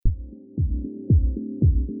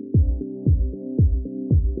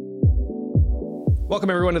Welcome,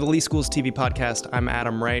 everyone, to the Lee Schools TV podcast. I'm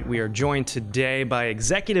Adam Wright. We are joined today by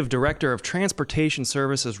Executive Director of Transportation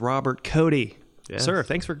Services, Robert Cody. Yes. Sir,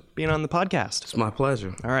 thanks for being on the podcast. It's my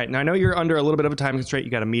pleasure. All right. Now, I know you're under a little bit of a time constraint. You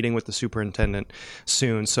got a meeting with the superintendent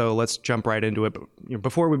soon, so let's jump right into it. But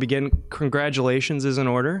before we begin, congratulations is in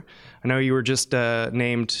order. I know you were just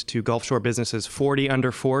named to Gulf Shore Business's 40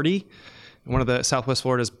 Under 40, one of the Southwest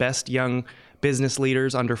Florida's best young business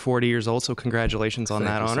leaders under 40 years old, so congratulations on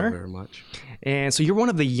that honor. Thank you so very much. And so you're one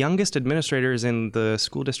of the youngest administrators in the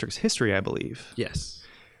school district's history, I believe. Yes.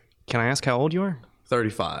 Can I ask how old you are?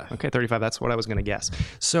 35. Okay, 35. That's what I was going to guess.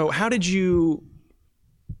 So how did you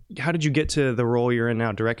get to the role you're in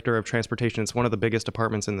now, Director of Transportation? It's one of the biggest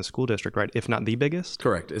departments in the school district, right? If not the biggest?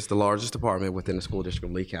 Correct. It's the largest department within the school district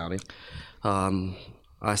of Lee County. I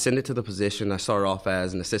ascended to the position. I started off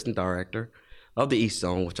as an assistant director of the East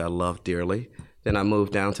Zone, which I love dearly. Then I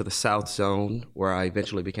moved down to the South Zone, where I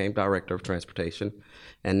eventually became Director of Transportation.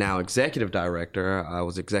 And now Executive Director. I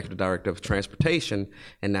was Executive Director of Transportation,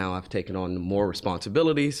 and now I've taken on more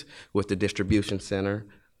responsibilities with the Distribution Center,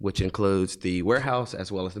 which includes the warehouse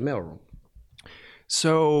as well as the mailroom.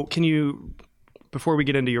 So can you, before we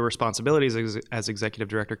get into your responsibilities as Executive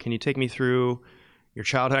Director, can you take me through your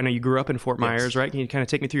childhood? I know you grew up in Fort Myers, right? Can you kind of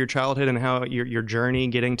take me through your childhood and how your journey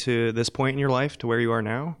getting to this point in your life to where you are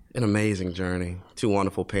now? An amazing journey. Two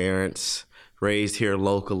wonderful parents, raised here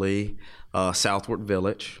locally, Southward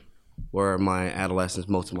Village, where my adolescence,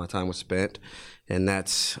 most of my time was spent, and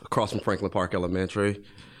that's across from Franklin Park Elementary.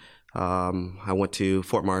 I went to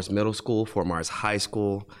Fort Myers Middle School, Fort Myers High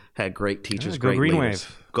School, had great teachers, Go great Green leaders.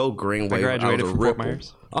 Wave. Go Green Wave. I graduated from Fort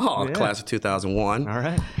Myers. Oh, Yeah. Class of 2001. All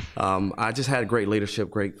right. I just had great leadership,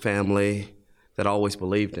 great family that always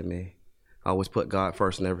believed in me. I always put God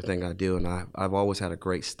first in everything I do, and I've always had a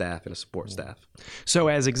great staff and a support staff. So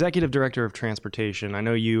as Executive Director of Transportation, I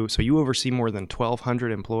know you oversee more than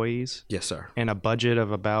 1,200 employees Yes, sir. and a budget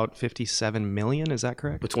of about $57 million. Is that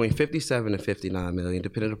correct? Between 57 and 59 million,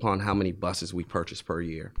 depending upon how many buses we purchase per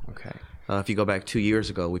year. Okay. If you go back 2 years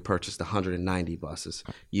ago, we purchased 190 buses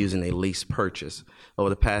using a lease purchase. Over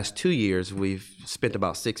the past 2 years, we've spent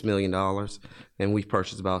about $6 million, and we've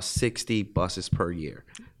purchased about 60 buses per year.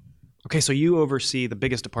 Okay, so you oversee the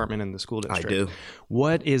biggest department in the school district. I do.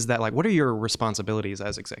 What is that like? What are your responsibilities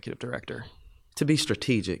as Executive Director? To be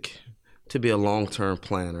strategic, to be a long-term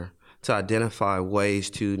planner, to identify ways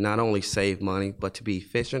to not only save money, but to be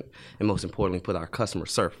efficient, and most importantly, put our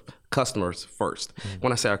customers first. Mm-hmm.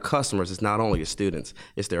 When I say our customers, it's not only the students,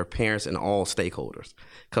 it's their parents and all stakeholders.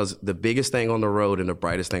 Because the biggest thing on the road and the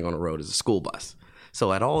brightest thing on the road is a school bus.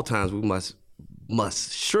 So at all times, we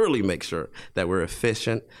must surely make sure that we're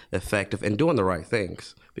efficient, effective, and doing the right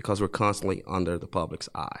things, because we're constantly under the public's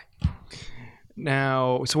eye.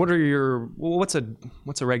 Now, so what's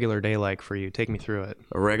a regular day like for you? Take me through it.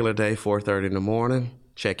 A regular day, 4:30 in the morning,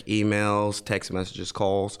 check emails, text messages,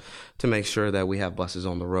 calls to make sure that we have buses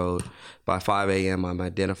on the road. By 5 a.m., I'm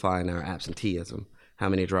identifying our absenteeism, how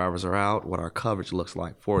many drivers are out, what our coverage looks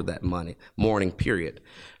like for that morning period.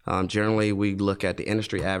 Generally, we look at the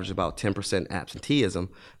industry average about 10% absenteeism.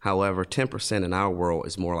 However, 10% in our world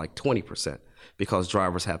is more like 20%, because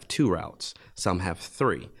drivers have 2 routes. Some have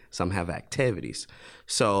 3. Some have activities.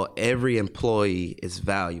 So every employee is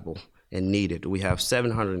valuable and needed. We have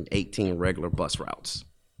 718 regular bus routes,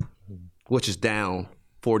 which is down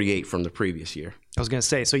 48 from the previous year. I was going to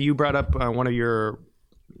say, so you brought up one of your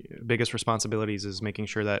biggest responsibilities is making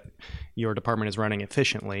sure that your department is running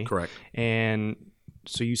efficiently. Correct. And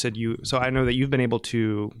so you said so I know that you've been able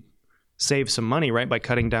to save some money, right, by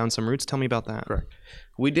cutting down some routes. Tell me about that. Correct.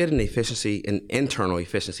 We did an internal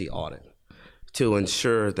efficiency audit to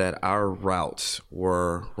ensure that our routes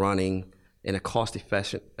were running in a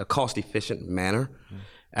cost-efficient manner,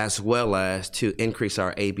 as well as to increase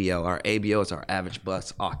our ABO. Our ABO is our average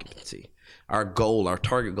bus occupancy. Our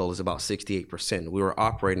target goal is about 68%. We were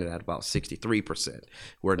operating at about 63%.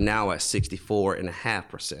 We're now at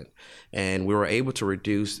 64.5%. And we were able to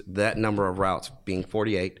reduce that number of routes, being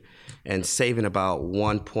 48, and saving about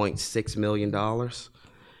 $1.6 million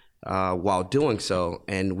while doing so.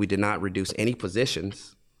 And we did not reduce any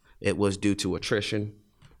positions. It was due to attrition,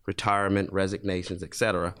 retirement, resignations,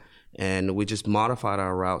 etc. And we just modified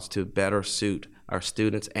our routes to better suit our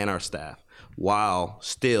students and our staff while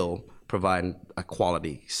still providing a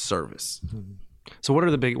quality service. Mm-hmm. So what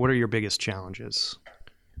are your biggest challenges?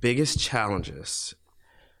 Biggest challenges,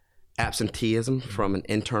 absenteeism from an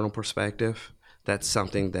internal perspective. That's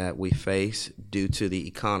something that we face due to the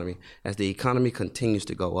economy. As the economy continues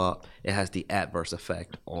to go up, it has the adverse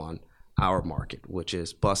effect on our market, which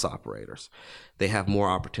is bus operators. They have more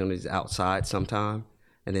opportunities outside sometimes,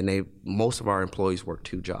 and then most of our employees work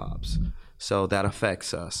 2 jobs. So that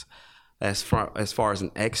affects us. As far as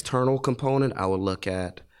an external component, I would look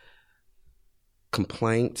at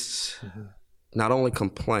complaints. Not only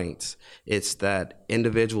complaints, it's that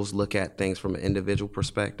individuals look at things from an individual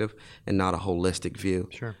perspective and not a holistic view.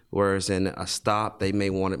 Sure. Whereas in a stop, they may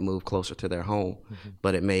want it moved closer to their home,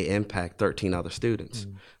 but it may impact 13 other students.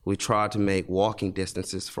 We try to make walking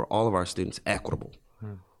distances for all of our students equitable.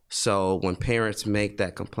 So when parents make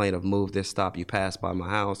that complaint of move this stop, you pass by my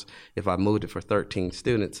house, if I moved it for 13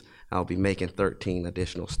 students, I'll be making 13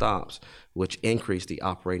 additional stops, which increase the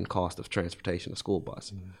operating cost of transportation to school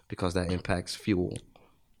bus because that impacts fuel,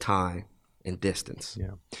 time, and distance.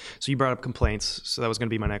 Yeah. So you brought up complaints. So that was going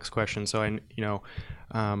to be my next question. So I know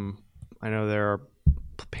there are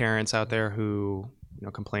parents out there who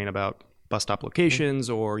complain about bus stop locations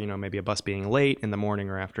or maybe a bus being late in the morning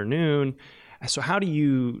or afternoon. So how do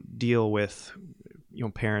you deal with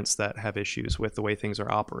parents that have issues with the way things are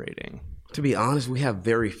operating? To be honest, we have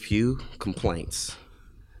very few complaints.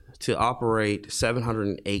 To operate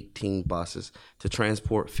 718 buses to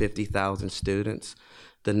transport 50,000 students,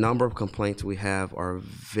 the number of complaints we have are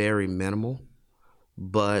very minimal,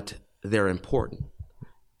 but they're important.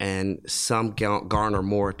 And some garner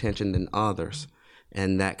more attention than others.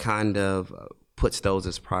 And that kind of puts those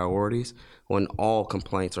as priorities when all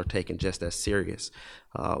complaints are taken just as serious.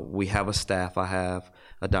 We have a staff. I have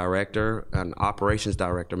a director, an operations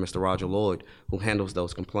director, Mr. Roger Lloyd, who handles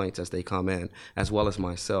those complaints as they come in, as well as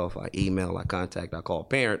myself. I email, I contact, I call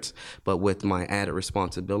parents. But with my added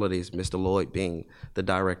responsibilities, Mr. Lloyd, being the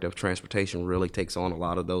director of transportation, really takes on a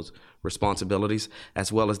lot of those responsibilities,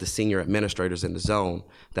 as well as the senior administrators in the zone.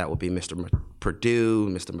 That would be Mr. Purdue,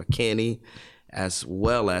 Mr. McKinney, as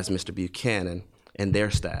well as Mr. Buchanan and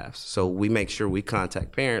their staffs. So we make sure we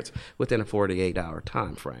contact parents within a 48-hour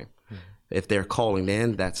time frame. If they're calling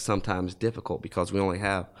in, that's sometimes difficult because we only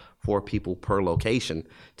have 4 people per location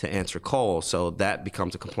to answer calls, so that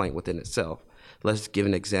becomes a complaint within itself. Let's give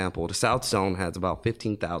an example. The South Zone has about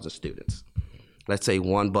 15,000 students. Let's say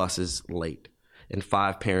 1 bus is late and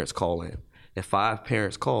 5 parents call in. If 5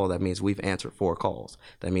 parents call, that means we've answered 4 calls.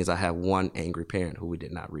 That means I have 1 angry parent who we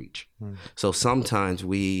did not reach. So sometimes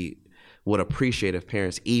we would appreciate if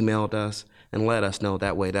parents emailed us and let us know.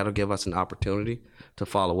 That way. That'll give us an opportunity to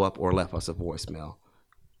follow up or left us a voicemail.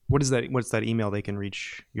 What is that? What's that email they can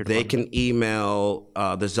reach your department? They can email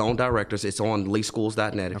the zone directors. It's on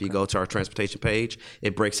leeschools.net. If you go to our transportation page,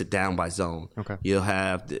 it breaks it down by zone. Okay. You'll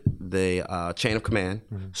have the chain of command,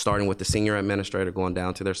 starting with the senior administrator going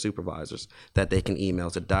down to their supervisors, that they can email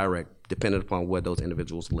as a direct, depending upon where those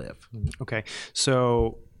individuals live. Okay.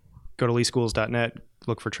 So go to leeschools.net,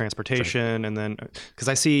 look for transportation, and then, because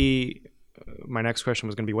I see, my next question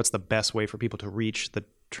was going to be, what's the best way for people to reach the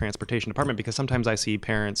transportation department? Because sometimes I see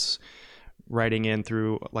parents writing in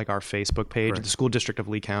through like our Facebook page, the School District of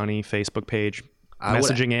Lee County Facebook page,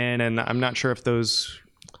 messaging in, and I'm not sure if those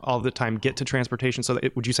all the time get to transportation. So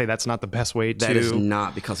would you say that's not the best way to? That is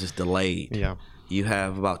not, because it's delayed. Yeah. You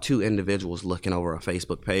have about 2 individuals looking over a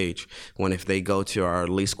Facebook page, when if they go to our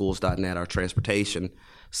leeschools.net, our transportation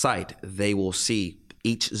site, they will see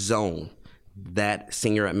each zone, that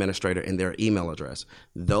senior administrator, and their email address.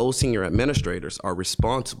 Those senior administrators are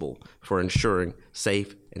responsible for ensuring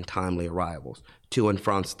safe and timely arrivals to and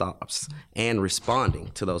from stops and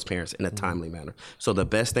responding to those parents in a timely manner. So the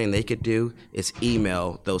best thing they could do is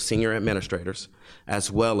email those senior administrators as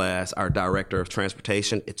well as our director of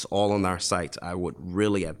transportation. It's all on our sites. I would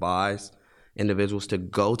really advise individuals to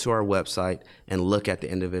go to our website and look at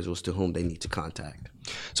the individuals to whom they need to contact.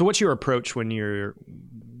 So what's your approach when you're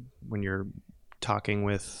talking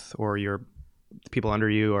with, or your people under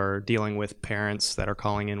you are dealing with parents that are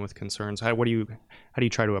calling in with concerns? How do you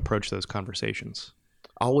try to approach those conversations?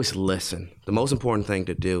 Always listen. The most important thing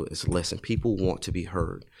to do is listen. People want to be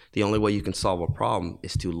heard. The only way you can solve a problem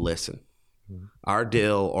is to listen. Our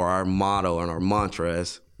deal, or our motto and our mantra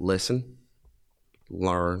is listen,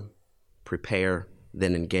 learn, prepare,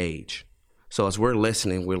 then engage. So as we're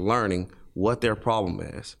listening, we're learning what their problem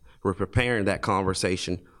is. We're preparing that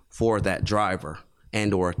conversation for that driver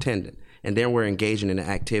and or attendant. And then we're engaging in an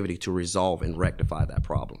activity to resolve and rectify that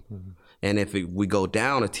problem. And if we go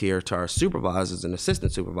down a tier to our supervisors and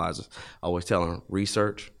assistant supervisors, I always tell them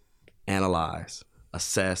research, analyze,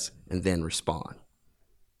 assess, and then respond.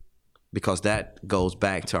 Because that goes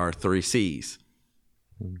back to our 3 C's: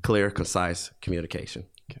 clear, concise communication.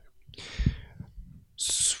 Okay.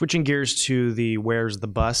 Switching gears to the Where's the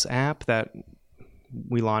Bus app that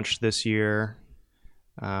we launched this year.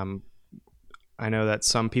 I know that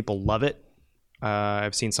some people love it.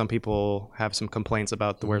 I've seen some people have some complaints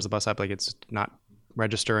about the Where's the Bus app, like it's not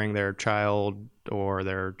registering their child or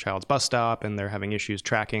their child's bus stop and they're having issues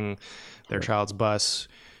tracking their child's bus.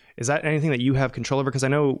 Is that anything that you have control over? Because I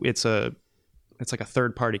know it's like a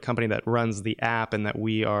third-party company that runs the app and that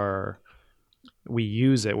we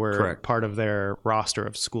use it. We're Correct. part of their roster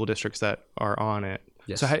of school districts that are on it.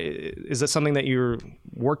 Yes. So is that something that you're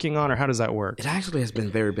working on, or how does that work? It actually has been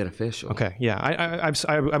very beneficial. Okay, yeah.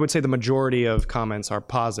 I would say the majority of comments are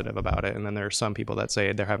positive about it, and then there are some people that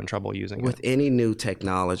say they're having trouble using it. With any new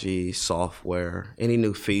technology, software, any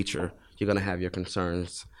new feature, you're going to have your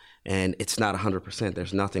concerns. And it's not 100%.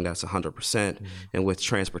 There's nothing that's 100%. Mm-hmm. And with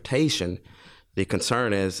transportation, the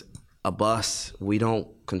concern is a bus, we don't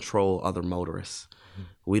control other motorists.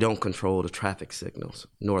 We don't control the traffic signals,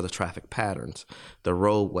 nor the traffic patterns, the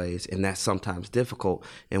roadways, and that's sometimes difficult.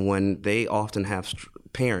 And when they often have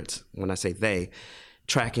parents, when I say they,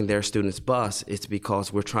 tracking their student's bus, it's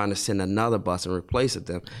because we're trying to send another bus and replace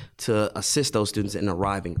them to assist those students in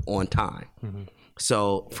arriving on time. Mm-hmm.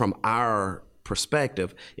 So from our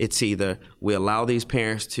perspective, it's either we allow these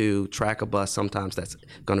parents to track a bus, sometimes that's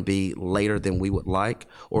going to be later than we would like,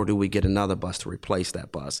 or do we get another bus to replace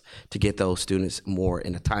that bus to get those students more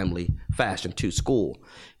in a timely fashion to school.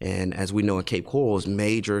 And as we know in Cape Coral, is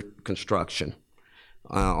major construction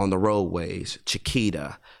on the roadways.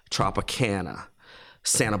 Chiquita, Tropicana,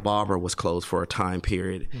 Santa Barbara was closed for a time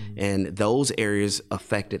period. Mm-hmm. And those areas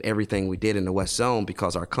affected everything we did in the West Zone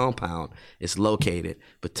because our compound is located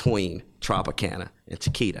between Tropicana and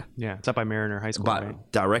Chiquita. Yeah, it's up by Mariner High School,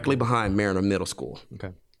 right? Directly behind Mariner Middle School. Okay.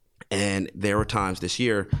 And there were times this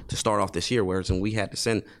year, to start off this year, whereas we had to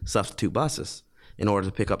send substitute buses in order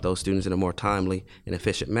to pick up those students in a more timely and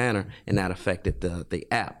efficient manner, and that affected the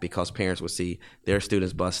app because parents would see their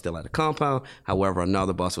student's bus still at the compound, however,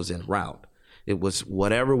 another bus was en route. It was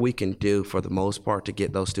whatever we can do for the most part to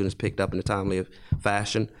get those students picked up in a timely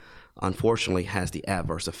fashion, unfortunately has the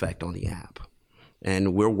adverse effect on the app.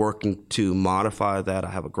 And we're working to modify that.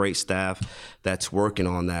 I have a great staff that's working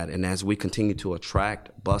on that. And as we continue to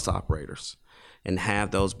attract bus operators and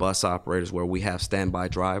have those bus operators where we have standby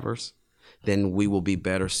drivers, then we will be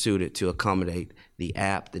better suited to accommodate the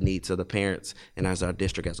app, the needs of the parents, and as our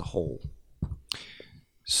district as a whole.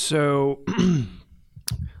 So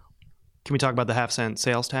can we talk about the half-cent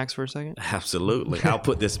sales tax for a second? Absolutely. I'll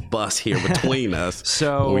put this bus here between us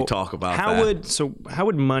when we talk about that. How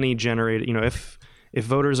would money generate, if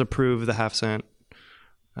voters approve the half-cent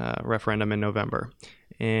referendum in November,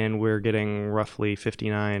 and we're getting roughly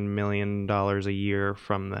 $59 million a year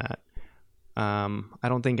from that, I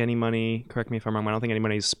don't think any money, correct me if I'm wrong, I don't think any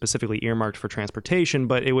money is specifically earmarked for transportation,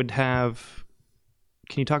 but it would have...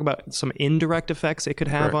 Can you talk about some indirect effects it could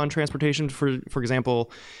have on transportation? For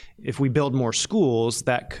example, if we build more schools,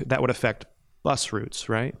 that would affect bus routes,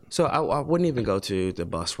 right? So I wouldn't even go to the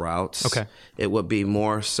bus routes. Okay. It would be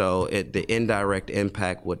more so the indirect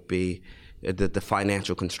impact would be the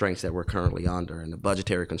financial constraints that we're currently under and the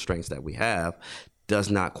budgetary constraints that we have does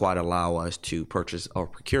not quite allow us to purchase or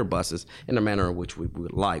procure buses in the manner in which we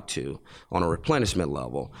would like to on a replenishment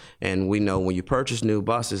level. And we know when you purchase new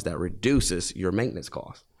buses, that reduces your maintenance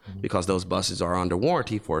costs because those buses are under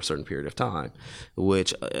warranty for a certain period of time,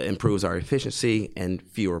 which improves our efficiency and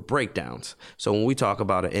fewer breakdowns. So when we talk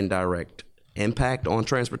about an indirect impact on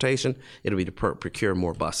transportation, it'll be to procure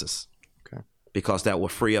more buses. Okay. Because that will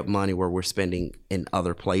free up money where we're spending in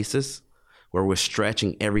other places, where we're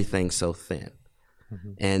stretching everything so thin.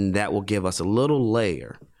 Mm-hmm. And that will give us a little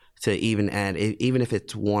layer to even add, even if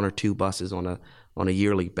it's one or two buses on a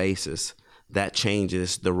yearly basis, that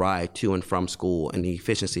changes the ride to and from school and the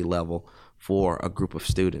efficiency level for a group of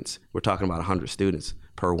students. We're talking about 100 students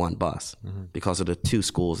per one bus because of the two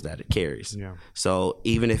schools that it carries. Yeah. So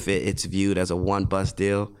even if it's viewed as a one bus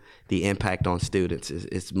deal, the impact on students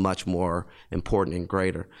is much more important and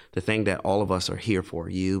greater. The thing that all of us are here for,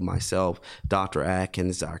 you, myself, Dr.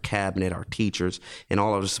 Atkins, our cabinet, our teachers, and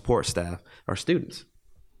all of the support staff, are students,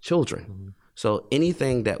 children. Mm-hmm. So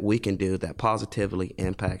anything that we can do that positively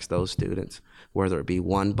impacts those students, whether it be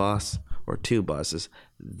one bus or two buses,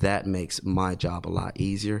 that makes my job a lot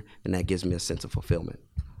easier, and that gives me a sense of fulfillment.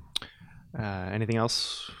 Anything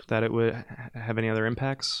else that it would have any other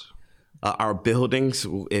impacts? Our buildings,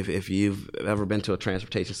 if you've ever been to a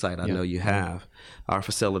transportation site, I know you have. Our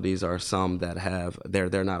facilities are some that have,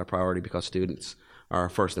 they're not a priority because students are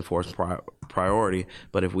first and foremost priority.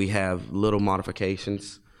 But if we have little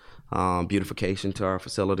modifications, beautification to our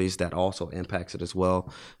facilities, that also impacts it as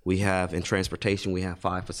well. We have, in transportation, we have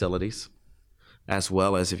 5 facilities, as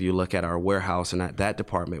well as if you look at our warehouse and at that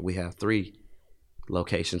department, we have 3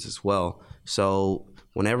 locations as well. So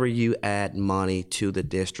Whenever you add money to the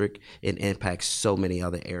district, it impacts so many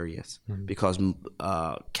other areas because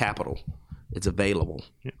capital is available.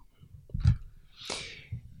 Yeah.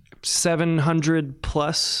 700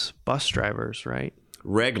 plus bus drivers, right?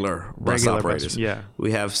 Regular bus operators. Yeah.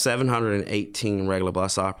 We have 718 regular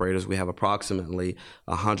bus operators. We have approximately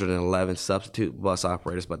 111 substitute bus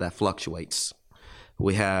operators, but that fluctuates.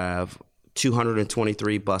 We have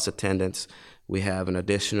 223 bus attendants. We have an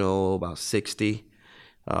additional about 60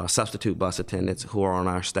 substitute bus attendants who are on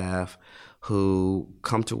our staff who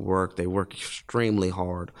come to work. They work extremely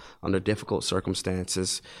hard under difficult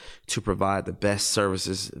circumstances to provide the best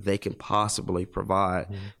services they can possibly provide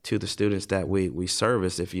to the students that we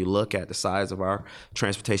service. If you look at the size of our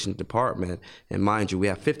transportation department, and mind you, we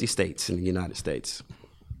have 50 states in the United States.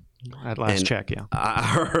 At last check, yeah.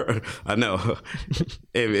 I know.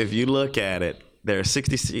 if you look at it, there are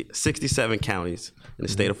 67 counties in the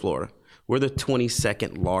state of Florida. We're the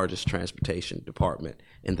 22nd largest transportation department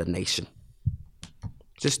in the nation.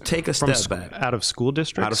 Just take a step back. Out of school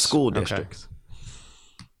districts? Out of school districts.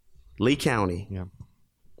 Okay. Lee County,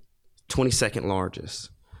 22nd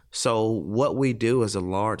largest. So what we do is a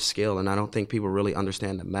large scale, and I don't think people really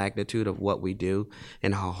understand the magnitude of what we do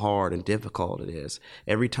and how hard and difficult it is.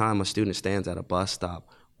 Every time a student stands at a bus stop,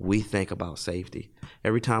 we think about safety.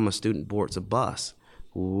 Every time a student boards a bus,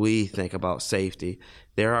 we think about safety.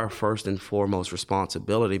 They're our first and foremost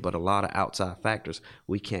responsibility, but a lot of outside factors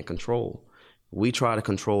we can't control. We try to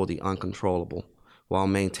control the uncontrollable while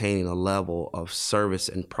maintaining a level of service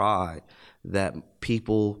and pride that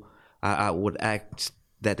people, I would ask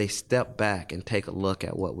that they step back and take a look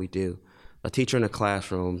at what we do. A teacher in a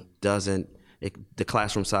classroom the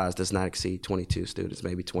classroom size does not exceed 22 students,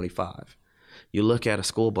 maybe 25. You look at a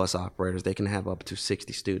school bus operators, they can have up to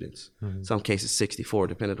 60 students, some cases 64,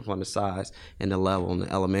 depending upon the size and the level in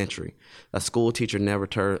the elementary. A school teacher never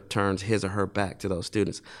turns his or her back to those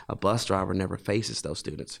students. A bus driver never faces those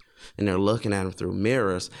students. And they're looking at them through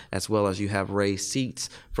mirrors, as well as you have raised seats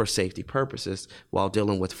for safety purposes while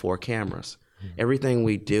dealing with 4 cameras. Everything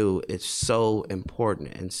we do is so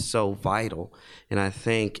important and so vital. And I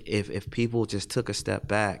think if people just took a step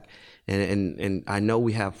back, and I know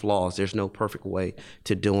we have flaws. There's no perfect way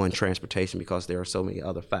to doing transportation because there are so many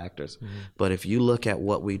other factors. But if you look at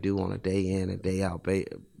what we do on a day in and day out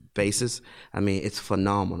basis, I mean, it's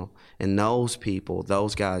phenomenal. And those people,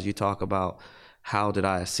 those guys, you talk about how did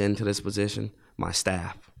I ascend to this position? My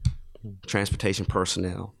staff, transportation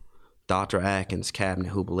personnel, Dr. Atkins' cabinet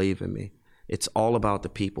who believe in me. It's all about the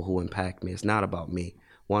people who impact me. It's not about me.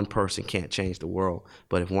 One person can't change the world,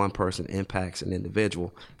 but if one person impacts an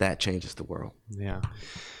individual, that changes the world. Yeah.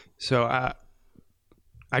 So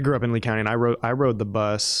I grew up in Lee County, and I rode the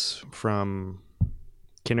bus from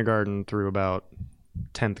kindergarten through about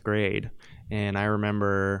 10th grade. And I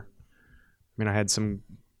remember, I had some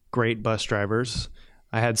great bus drivers.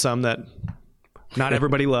 I had some that not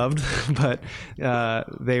everybody loved, but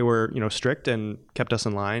they were, strict and kept us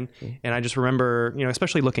in line. And I just remember,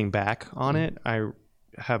 especially looking back on it, I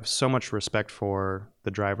have so much respect for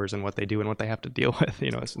the drivers and what they do and what they have to deal with.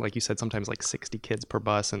 It's like you said, sometimes like 60 kids per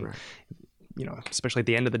bus, and especially at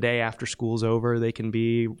the end of the day after school's over, they can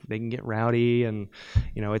get rowdy, and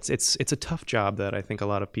it's a tough job that I think a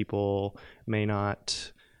lot of people may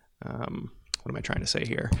not. What am I trying to say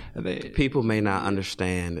here? People may not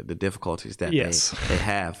understand the difficulties that they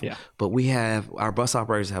have, but our bus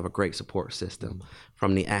operators have a great support system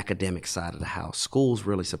from the academic side of the house. Schools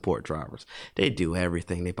really support drivers. They do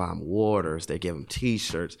everything. They buy them waters, they give them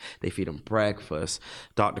T-shirts, they feed them breakfast.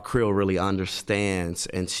 Dr. Creel really understands,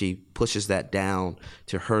 and she pushes that down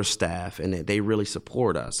to her staff, and they really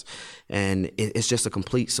support us. And it's just a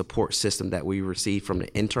complete support system that we receive from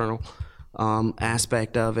the internal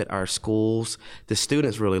aspect of it. Our schools, the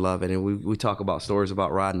students really love it, and we talk about stories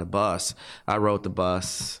about riding the bus. I rode the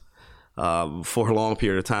bus for a long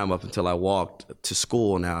period of time up until I walked to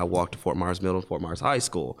school. Now I walk to Fort Myers Middle and Fort Myers High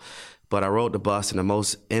School, but I rode the bus, and the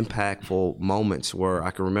most impactful moments were,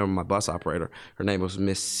 I can remember my bus operator, her name was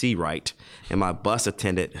Miss Seawright, and my bus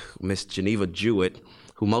attendant, Miss Geneva Jewett,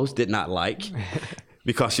 who most did not like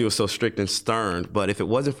because she was so strict and stern. But if it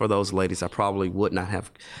wasn't for those ladies, I probably would not have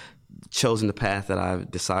chosen the path that I've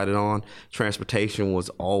decided on. Transportation was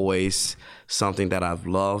always something that I've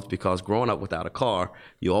loved, because growing up without a car,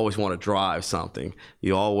 you always want to drive something.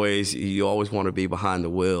 You always want to be behind the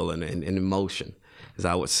wheel and in motion, as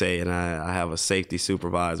I would say. And I have a safety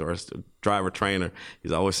supervisor or a driver trainer.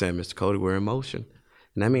 He's always saying, Mr. Cody, we're in motion.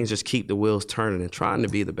 And that means just keep the wheels turning and trying to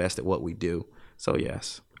be the best at what we do. So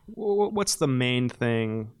yes. What's the main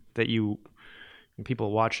thing that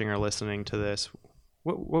people watching or listening to this,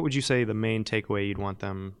 What would you say the main takeaway you'd want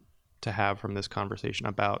them to have from this conversation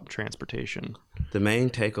about transportation? The main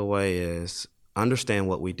takeaway is understand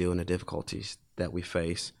what we do and the difficulties that we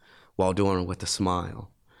face while doing it with a smile,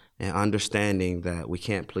 and understanding that we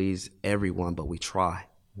can't please everyone, but we try.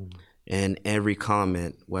 And every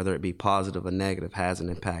comment, whether it be positive or negative, has an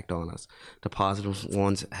impact on us. The positive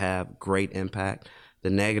ones have great impact. The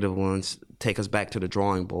negative ones take us back to the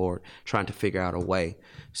drawing board, trying to figure out a way.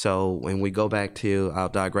 So when we go back to, I'll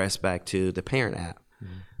digress back to the parent app.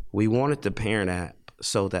 We wanted the parent app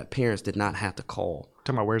so that parents did not have to call.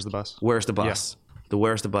 Talking about Where's the Bus? Where's the Bus? Yeah. The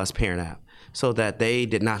Where's the Bus parent app. So that they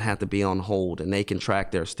did not have to be on hold and they can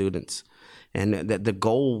track their students. And that the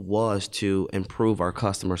goal was to improve our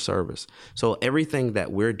customer service. So everything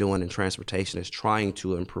that we're doing in transportation is trying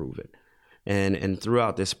to improve it. And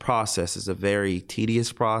throughout this process is a very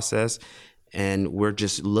tedious process. And we're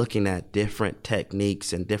just looking at different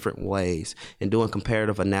techniques and different ways and doing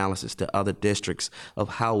comparative analysis to other districts of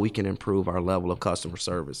how we can improve our level of customer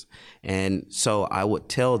service. And so I would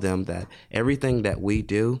tell them that everything that we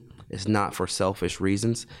do is not for selfish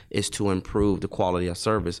reasons. It's to improve the quality of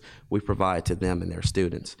service we provide to them and their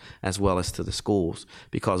students, as well as to the schools,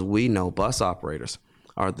 because we know bus operators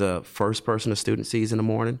are the first person a student sees in the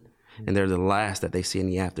morning, and they're the last that they see in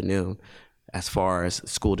the afternoon as far as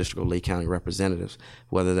school district or Lee County representatives,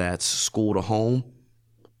 whether that's school to home,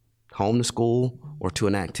 home to school, or to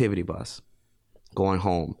an activity bus going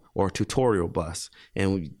home, or a tutorial bus.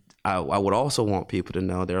 And I would also want people to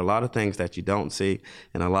know there are a lot of things that you don't see,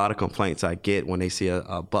 and a lot of complaints I get when they see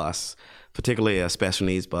a bus, particularly a special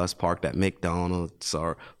needs bus parked at McDonald's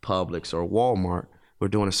or Publix or Walmart. We're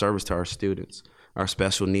doing a service to our students, our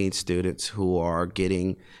special needs students who are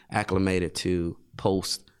getting acclimated to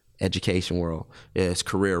post-education world. It's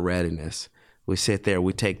career readiness. We sit there,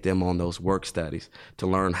 we take them on those work studies to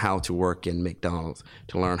learn how to work in McDonald's,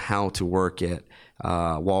 to learn how to work at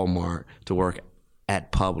Walmart, to work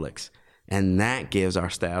at Publix. And that gives our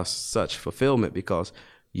staff such fulfillment because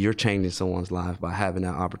you're changing someone's life by having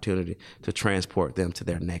that opportunity to transport them to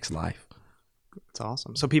their next life. That's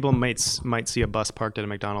awesome. So people might see a bus parked at a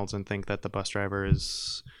McDonald's and think that the bus driver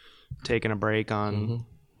is taking a break on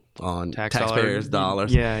taxpayers'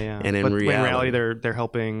 dollars. Yeah. And in reality, they're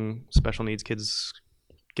helping special needs kids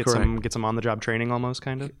get some on the job training, almost,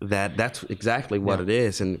 kind of. That's exactly what it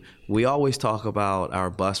is. And we always talk about our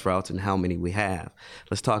bus routes and how many we have.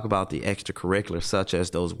 Let's talk about the extracurriculars, such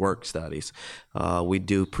as those work studies. We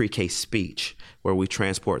do pre-K speech, where we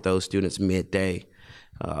transport those students midday.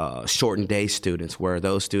 Shortened day students, where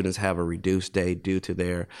those students have a reduced day due to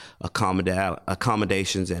their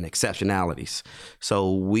accommodations and exceptionalities.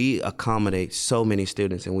 So we accommodate so many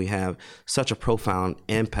students, and we have such a profound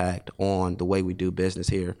impact on the way we do business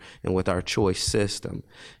here and with our choice system,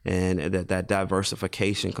 and that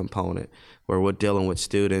diversification component, where we're dealing with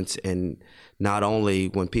students. And not only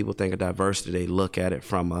when people think of diversity, they look at it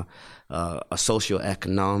from a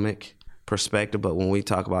socioeconomic perspective, but when we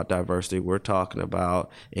talk about diversity, we're talking about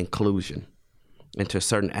inclusion into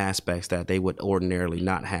certain aspects that they would ordinarily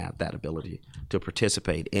not have that ability to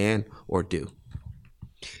participate in or do.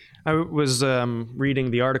 I was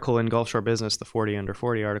reading the article in Gulf Shore Business, the 40 Under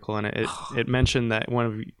 40 article, and it mentioned that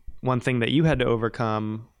one thing that you had to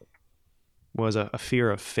overcome was a fear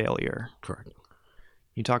of failure. Correct. Can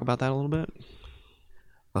you talk about that a little bit?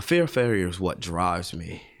 A fear of failure is what drives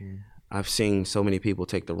me. I've seen so many people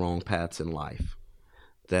take the wrong paths in life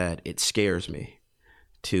that it scares me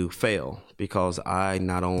to fail, because I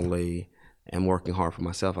not only am working hard for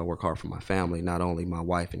myself, I work hard for my family, not only my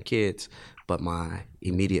wife and kids, but my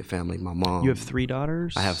immediate family, my mom. You have 3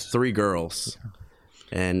 daughters? I have 3 girls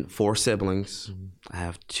and 4 siblings. I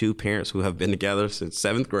have 2 parents who have been together since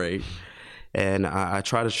 7th grade, and I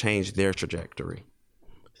try to change their trajectory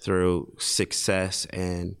through success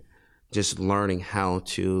and just learning how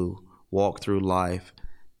to walk through life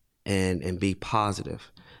and be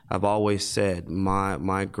positive. I've always said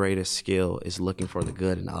my greatest skill is looking for the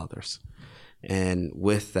good in others. And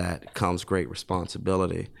with that comes great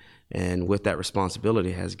responsibility. And with that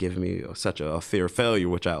responsibility has given me such a fear of failure,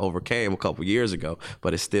 which I overcame a couple years ago,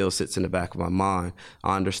 but it still sits in the back of my mind.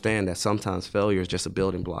 I understand that sometimes failure is just a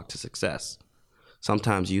building block to success.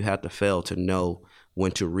 Sometimes you have to fail to know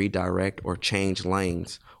when to redirect or change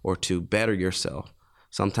lanes or to better yourself.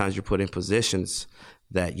 Sometimes you're put in positions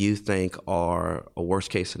that you think are a worst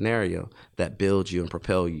case scenario that build you and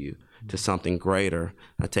propel you to something greater.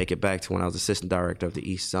 I take it back to when I was assistant director of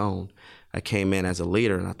the East Zone. I came in as a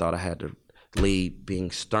leader and I thought I had to lead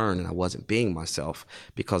being stern, and I wasn't being myself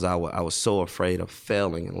because I was so afraid of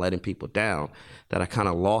failing and letting people down that I kind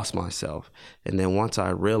of lost myself. And then once I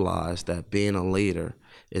realized that being a leader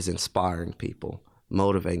is inspiring people,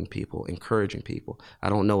 motivating people, encouraging people. I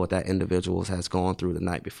don't know what that individual has gone through the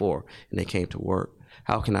night before and they came to work.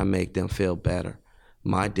 How can I make them feel better?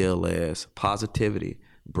 My deal is positivity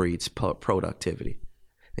breeds productivity.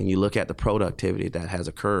 And you look at the productivity that has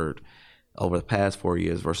occurred over the past 4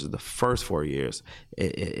 years versus the first 4 years,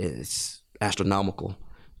 it's astronomical.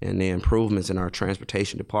 And the improvements in our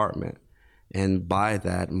transportation department, and by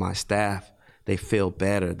that, my staff, they feel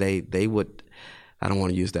better. They would, I don't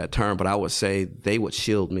want to use that term, but I would say they would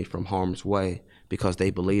shield me from harm's way because they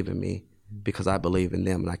believe in me, because I believe in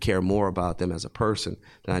them, and I care more about them as a person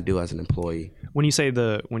than I do as an employee. When you say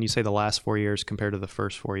the last 4 years compared to the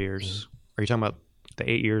first 4 years, are you talking about the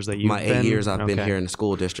 8 years that you've been? My 8 years I've been here in the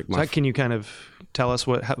school district. So can you kind of tell us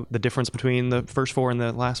how the difference between the first 4 and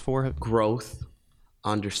the last 4? Growth,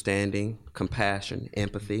 understanding, compassion,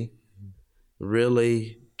 empathy,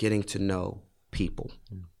 really getting to know people.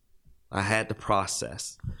 I had the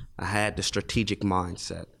process. I had the strategic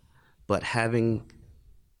mindset. But having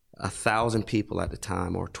 1,000 people at the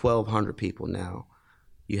time, or 1,200 people now,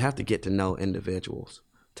 you have to get to know individuals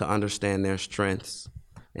to understand their strengths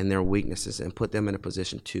and their weaknesses and put them in a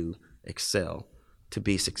position to excel, to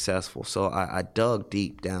be successful. So I dug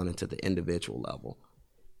deep down into the individual level.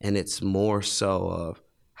 And it's more so of,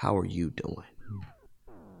 how are you doing?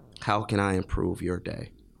 How can I improve your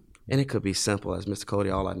day? And it could be simple as, Mr. Cody,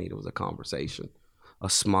 all I needed was a conversation, a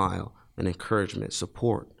smile, an encouragement,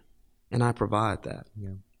 support. And I provide that.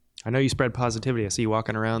 Yeah. I know you spread positivity. I see you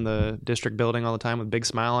walking around the district building all the time with a big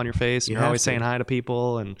smile on your face. You're always saying hi to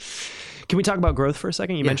people. And can we talk about growth for a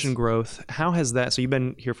second? You mentioned growth. How has that, so you've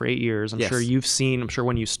been here for 8 years. I'm sure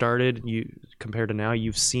when you started, compared to now,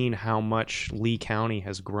 you've seen how much Lee County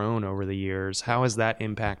has grown over the years. How has that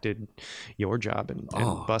impacted your job and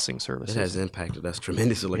busing services? It has impacted us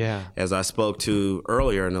tremendously. Yeah. As I spoke to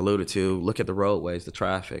earlier and alluded to, look at the roadways, the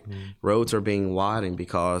traffic. Roads are being widened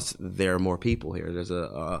because there are more people here. There's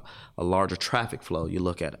a larger traffic flow. You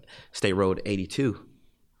look at State Road 82,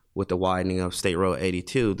 with the widening of State Road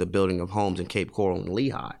 82, the building of homes in Cape Coral and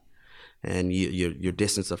Lehigh, and your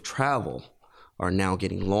distance of travel are now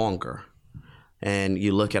getting longer. And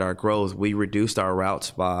you look at our growth, we reduced our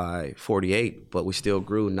routes by 48, but we still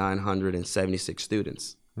grew 976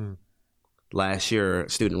 students. Last year,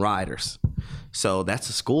 student riders. So that's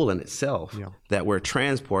a school in itself that we're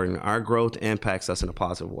transporting. Our growth impacts us in a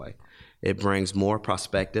positive way. It brings more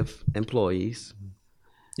prospective employees.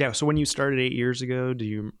 Yeah. So when you started 8 years ago,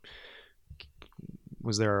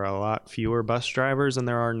 was there a lot fewer bus drivers than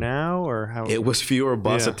there are now, or how? It was fewer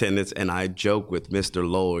bus attendants, and I joke with Mr.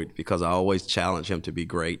 Lloyd because I always challenge him to be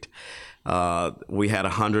great. We had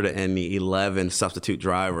 111 substitute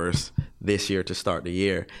drivers this year to start the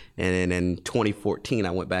year. And then in 2014,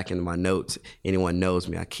 I went back into my notes. Anyone knows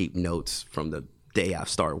me, I keep notes from the day I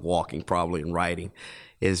started walking probably and writing,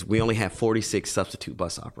 is we only had 46 substitute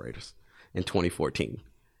bus operators in 2014.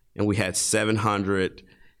 And we had 700,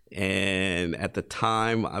 and at the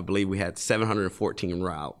time, I believe we had 714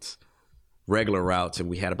 routes, regular routes, and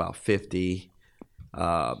we had about 50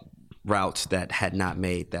 routes that had not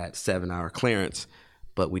made that 7-hour clearance.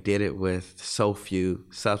 But we did it with so few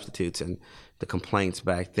substitutes, and the complaints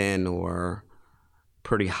back then were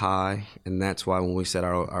pretty high. And that's why when we said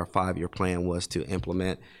our 5-year plan was to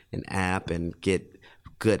implement an app and get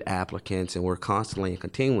good applicants, and we're constantly and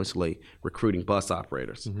continuously recruiting bus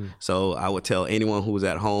operators. So I would tell anyone who's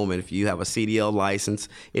at home, and if you have a CDL license,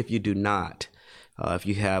 if you do not, if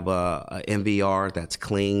you have a MVR that's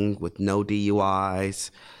clean with no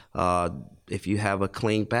DUIs, if you have a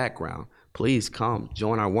clean background, please come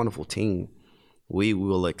join our wonderful team. We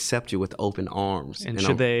will accept you with open arms. And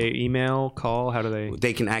should they email, call? How do they?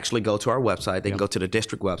 They can actually go to our website. They can go to the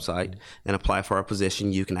district website and apply for our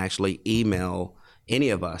position. You can actually email any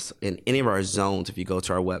of us in any of our zones. If you go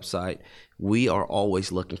to our website, we are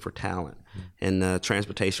always looking for talent. In the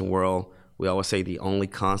transportation world, we always say the only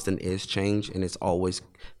constant is change, and it's always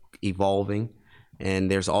evolving.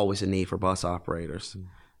 And there's always a need for bus operators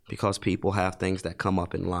because people have things that come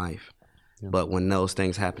up in life. But when those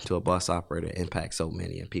things happen to a bus operator, it impacts so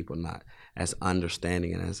many, and people not as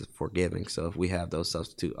understanding and as forgiving. So if we have those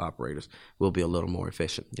substitute operators, we'll be a little more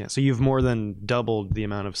efficient. Yeah. So you've more than doubled the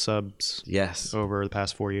amount of subs. Yes. Over the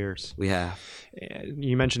past 4 years. We have.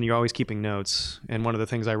 You mentioned you're always keeping notes, and one of the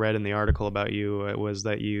things I read in the article about you was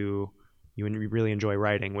that you really enjoy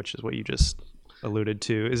writing, which is what you just alluded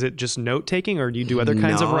to. Is it just note taking, or do you do other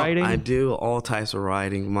kinds of writing? I do all types of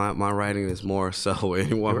writing. My writing is more so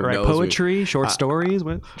anyone who write knows poetry, me, short stories.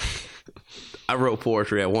 What? I wrote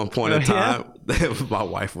poetry at one point in time. Yeah? My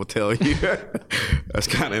wife will tell you. That's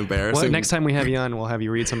kind of embarrassing. Well, next time we have you on, we'll have you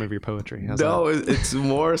read some of your poetry. How's no, that? It's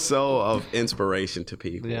more so of inspiration to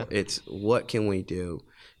people. Yeah. It's what can we do?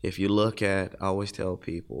 If you look at, I always tell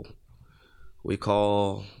people, we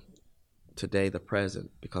call today the present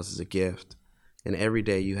because it's a gift. And every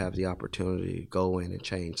day you have the opportunity to go in and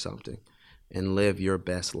change something and live your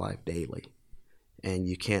best life daily. And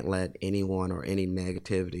you can't let anyone or any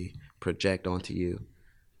negativity project onto you.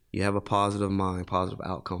 You have a positive mind, positive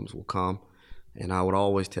outcomes will come. And I would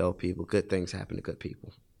always tell people good things happen to good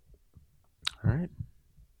people. All right.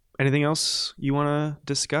 Anything else you want to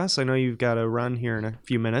discuss? I know you've got to run here in a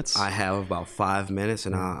few minutes. I have about 5 minutes,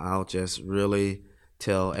 and I'll just really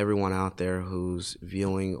tell everyone out there who's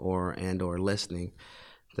viewing or listening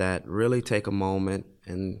that really take a moment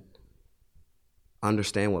and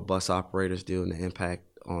understand what bus operators do and the impact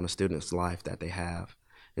on a student's life that they have.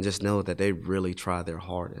 And just know that they really try their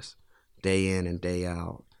hardest day in and day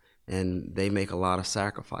out. And they make a lot of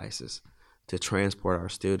sacrifices to transport our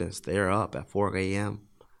students. They're up at 4 a.m.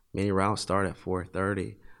 Many routes start at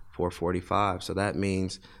 4:30, 4:45. So that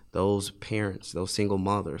means those parents, those single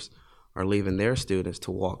mothers, are leaving their students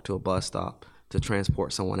to walk to a bus stop to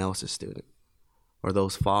transport someone else's student. Or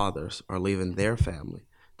those fathers are leaving their family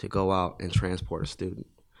to go out and transport a student.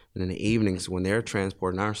 And in the evenings, when they're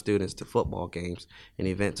transporting our students to football games and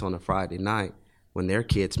events on a Friday night, when their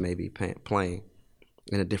kids may be playing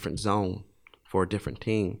in a different zone for a different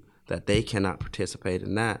team, that they cannot participate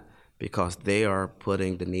in that because they are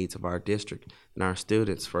putting the needs of our district and our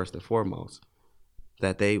students first and foremost.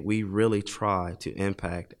 That we really try to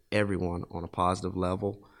impact everyone on a positive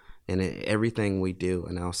level. And everything we do,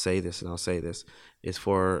 and I'll say this, is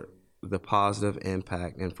for the positive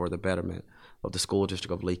impact and for the betterment of the school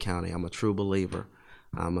district of Lee County. I'm a true believer.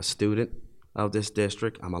 I'm a student of this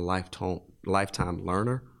district. I'm a lifetime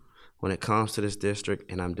learner when it comes to this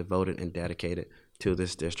district, and I'm devoted and dedicated to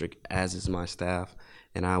this district, as is my staff.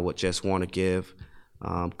 And I would just want to give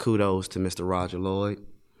kudos to Mr. Roger Lloyd,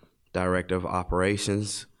 Director of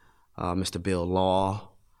Operations, Mr. Bill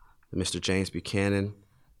Law, Mr. James Buchanan,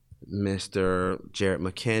 Mr. Jared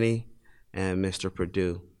McKinney, and Mr.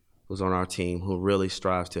 Purdue, who's on our team, who really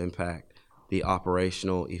strives to impact the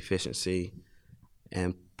operational efficiency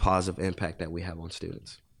and positive impact that we have on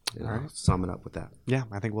students. And I'll sum it up with that. Yeah,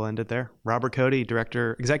 I think we'll end it there. Robert Cody,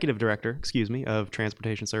 Executive Director, of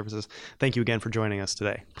Transportation Services. Thank you again for joining us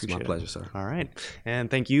today. It's my pleasure, sir. All right.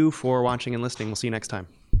 And thank you for watching and listening. We'll see you next time.